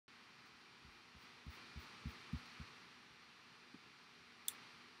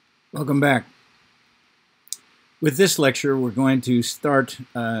Welcome back. With this lecture, we're going to start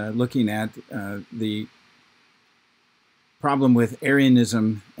looking at the problem with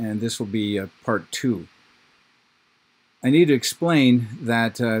Arianism, and this will be part 2. I need to explain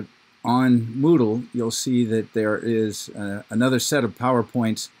that on Moodle, you'll see that there is another set of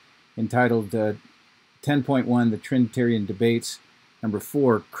PowerPoints entitled 10.1, the Trinitarian Debates, number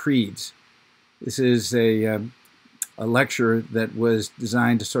 4, Creeds. This is a lecture that was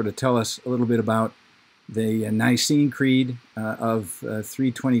designed to sort of tell us a little bit about the Nicene Creed of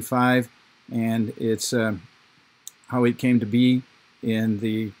 325 and its how it came to be in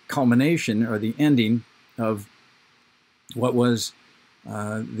the culmination or the ending of what was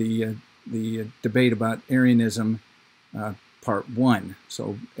the debate about Arianism part 1.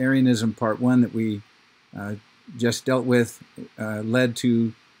 So Arianism part 1 that we just dealt with led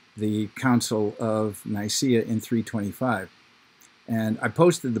to the Council of Nicaea in 325. And I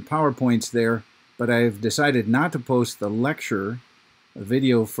posted the PowerPoints there, but I've decided not to post the lecture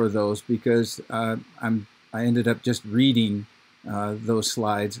video for those because I ended up just reading those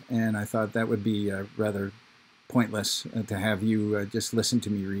slides, and I thought that would be rather pointless to have you just listen to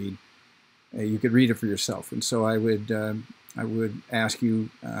me read. You could read it for yourself, and so I would ask you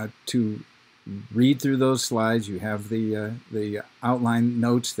to read through those slides. You have the outline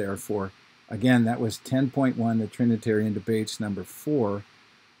notes there for, again, that was 10.1, the Trinitarian Debates, number 4,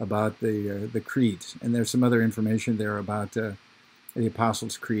 about the creeds. And there's some other information there about the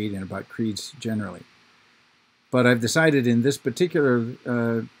Apostles' Creed and about creeds generally. But I've decided in this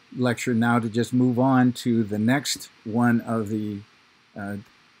particular lecture now to just move on to the next one of the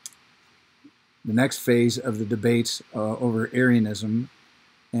next phase of the debates over Arianism.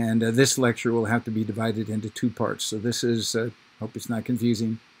 And this lecture will have to be divided into 2 parts. So this is, hope it's not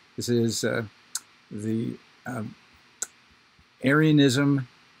confusing, this is the Arianism,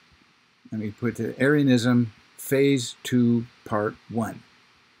 let me put the Arianism Phase 2, Part 1.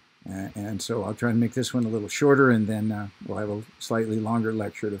 And so I'll try to make this one a little shorter, and then we'll have a slightly longer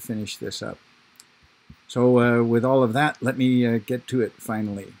lecture to finish this up. So with all of that, let me get to it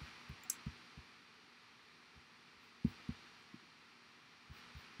finally.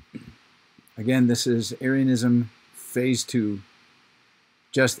 Again, this is Arianism Phase 2,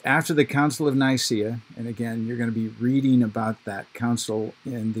 just after the Council of Nicaea. And again, you're going to be reading about that council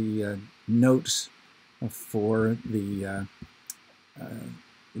in the notes for the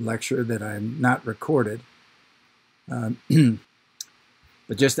lecture that I'm not recorded. But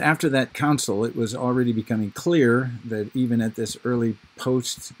just after that council, it was already becoming clear that even at this early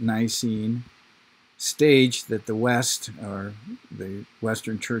post-Nicene stage that the West, or the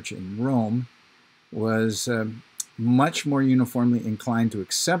Western Church in Rome, was much more uniformly inclined to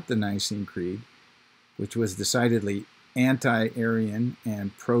accept the Nicene Creed, which was decidedly anti-Arian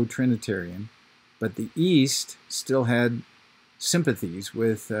and pro-Trinitarian, but the East still had sympathies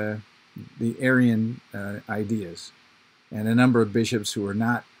with the Arian ideas, and a number of bishops who were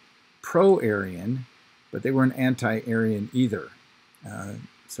not pro-Arian, but they weren't anti-Arian either.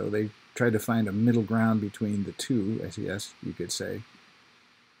 So they tried to find a middle ground between the two, as yes, you could say.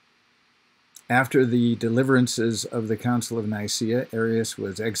 After the deliverances of the Council of Nicaea, Arius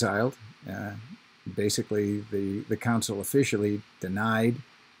was exiled. Basically, the council officially denied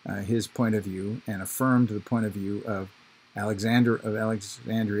his point of view and affirmed the point of view of Alexander of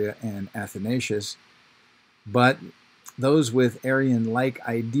Alexandria and Athanasius. But those with Arian-like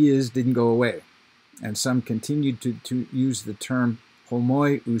ideas didn't go away, and some continued to use the term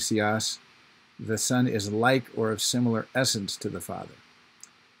homoiousios, the Son is like or of similar essence to the Father.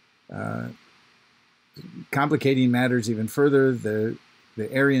 Complicating matters even further, the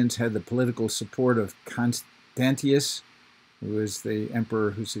Arians had the political support of Constantius, who was the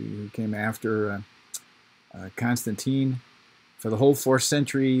emperor who came after Constantine. For the whole 4th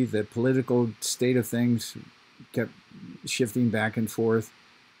century, the political state of things kept shifting back and forth.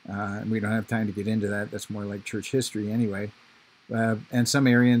 We don't have time to get into that. That's more like church history anyway. And some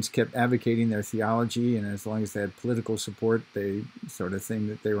Arians kept advocating their theology, and as long as they had political support, they sort of think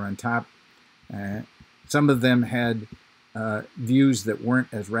that they were on top. Some of them had views that weren't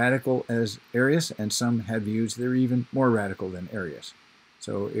as radical as Arius, and some had views that were even more radical than Arius.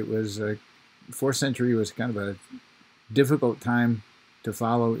 So it was, 4th century was kind of a difficult time to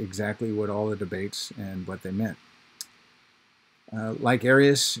follow exactly what all the debates and what they meant. Like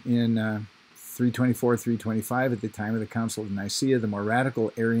Arius in 324, 325, at the time of the Council of Nicaea, the more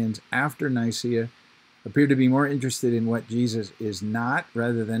radical Arians after Nicaea appear to be more interested in what Jesus is not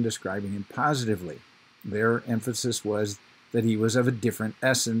rather than describing him positively. Their emphasis was that he was of a different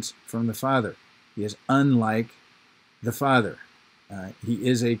essence from the Father. He is unlike the Father. He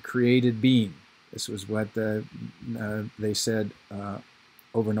is a created being. This was what they said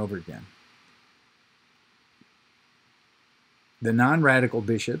over and over again. The non-radical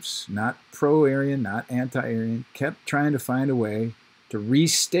bishops, not pro-Arian, not anti-Arian, kept trying to find a way to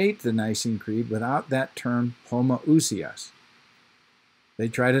restate the Nicene Creed without that term homoousios. They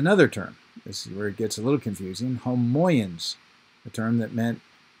tried another term. This is where it gets a little confusing. Homoians, a term that meant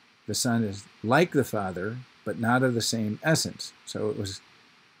the Son is like the Father, but not of the same essence. So it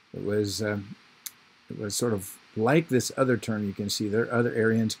was sort of like this other term you can see there. Other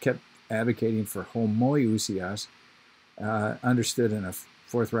Arians kept advocating for homoousios, understood in a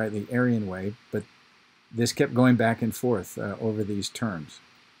forthrightly Arian way, but this kept going back and forth over these terms.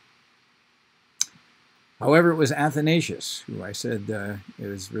 However, it was Athanasius, who I said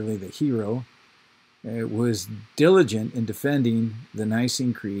is really the hero, was diligent in defending the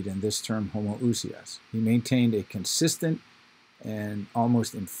Nicene Creed and this term homoousios. He maintained a consistent and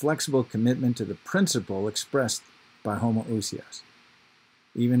almost inflexible commitment to the principle expressed by homoousios.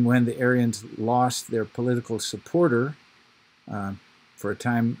 Even when the Arians lost their political supporter, for a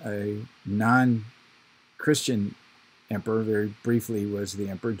time a non-Christian emperor, very briefly was the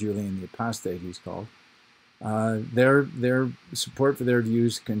Emperor Julian the Apostate, he's called, their support for their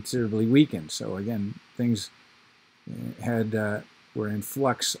views considerably weakened. So again, things were in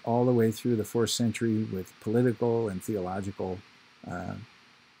flux all the way through the 4th century with political and theological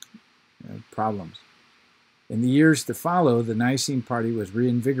problems. In the years to follow, the Nicene party was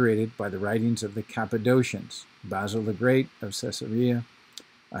reinvigorated by the writings of the Cappadocians, Basil the Great of Caesarea,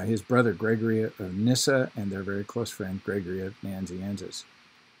 his brother Gregory of Nyssa, and their very close friend Gregory of Nazianzus.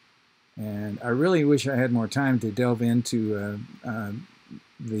 And I really wish I had more time to delve into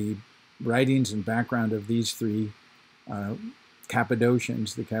the writings and background of these three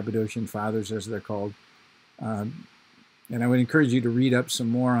Cappadocians, the Cappadocian Fathers as they're called. And I would encourage you to read up some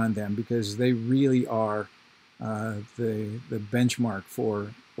more on them because they really are the benchmark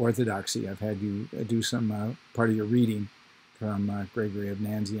for orthodoxy. I've had you do some part of your reading from Gregory of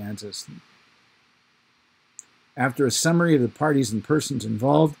Nazianzus. After a summary of the parties and persons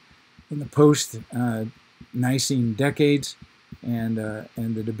involved in the post-Nicene decades and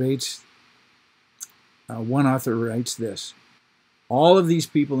the debates, one author writes this: all of these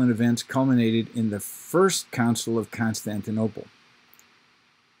people and events culminated in the First Council of Constantinople.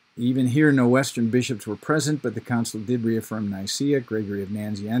 Even here, no Western bishops were present, but the council did reaffirm Nicaea. Gregory of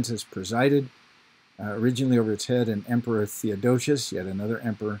Nazianzus presided. Originally over its head, and Emperor Theodosius, yet another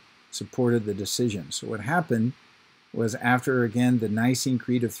emperor, supported the decision. So what happened was, after, again, the Nicene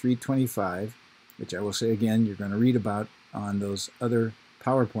Creed of 325, which I will say again, you're going to read about on those other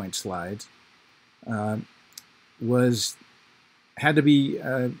PowerPoint slides, had to be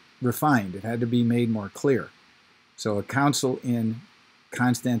refined. It had to be made more clear. So a council in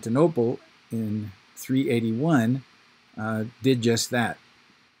Constantinople in 381 did just that.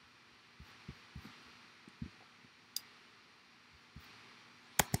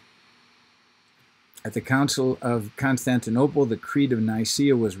 At the Council of Constantinople, the Creed of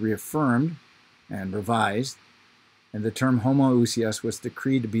Nicaea was reaffirmed and revised, and the term homoousios was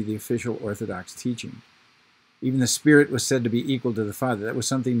decreed to be the official Orthodox teaching. Even the Spirit was said to be equal to the Father. That was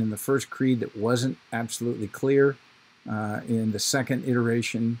something in the first creed that wasn't absolutely clear. In the second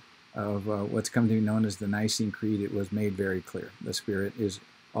iteration of what's come to be known as the Nicene Creed, it was made very clear. The Spirit is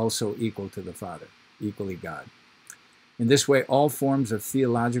also equal to the Father, equally God. In this way, all forms of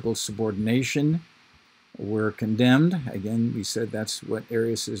theological subordination were condemned. Again, we said that's what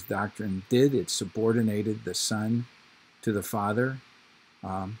Arius' doctrine did. It subordinated the Son to the Father.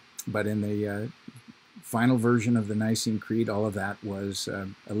 But in the final version of the Nicene Creed, all of that was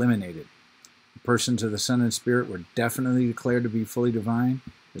eliminated. The persons of the Son and Spirit were definitely declared to be fully divine.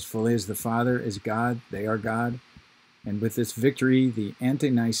 As fully as the Father is God, they are God. And with this victory, the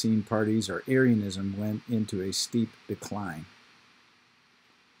ante-Nicene parties, or Arianism, went into a steep decline.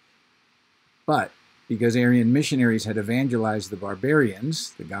 But because Arian missionaries had evangelized the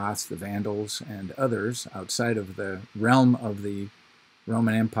barbarians, the Goths, the Vandals, and others outside of the realm of the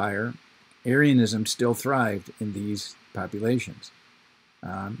Roman Empire, Arianism still thrived in these populations.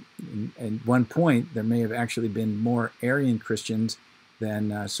 At one point, there may have actually been more Arian Christians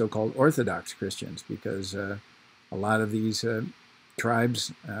than so-called Orthodox Christians, because a lot of these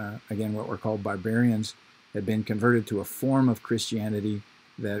tribes, again, what were called barbarians, had been converted to a form of Christianity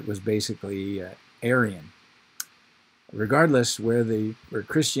that was basically Arian. Regardless, where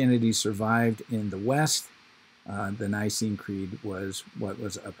Christianity survived in the West, the Nicene Creed was what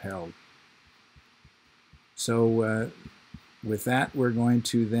was upheld. So with that, we're going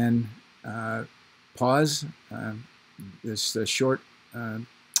to then pause this shorter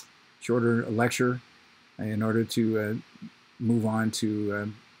lecture in order to move on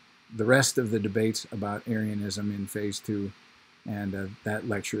to the rest of the debates about Arianism in phase 2, and that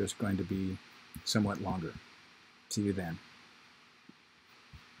lecture is going to be somewhat longer. See you then.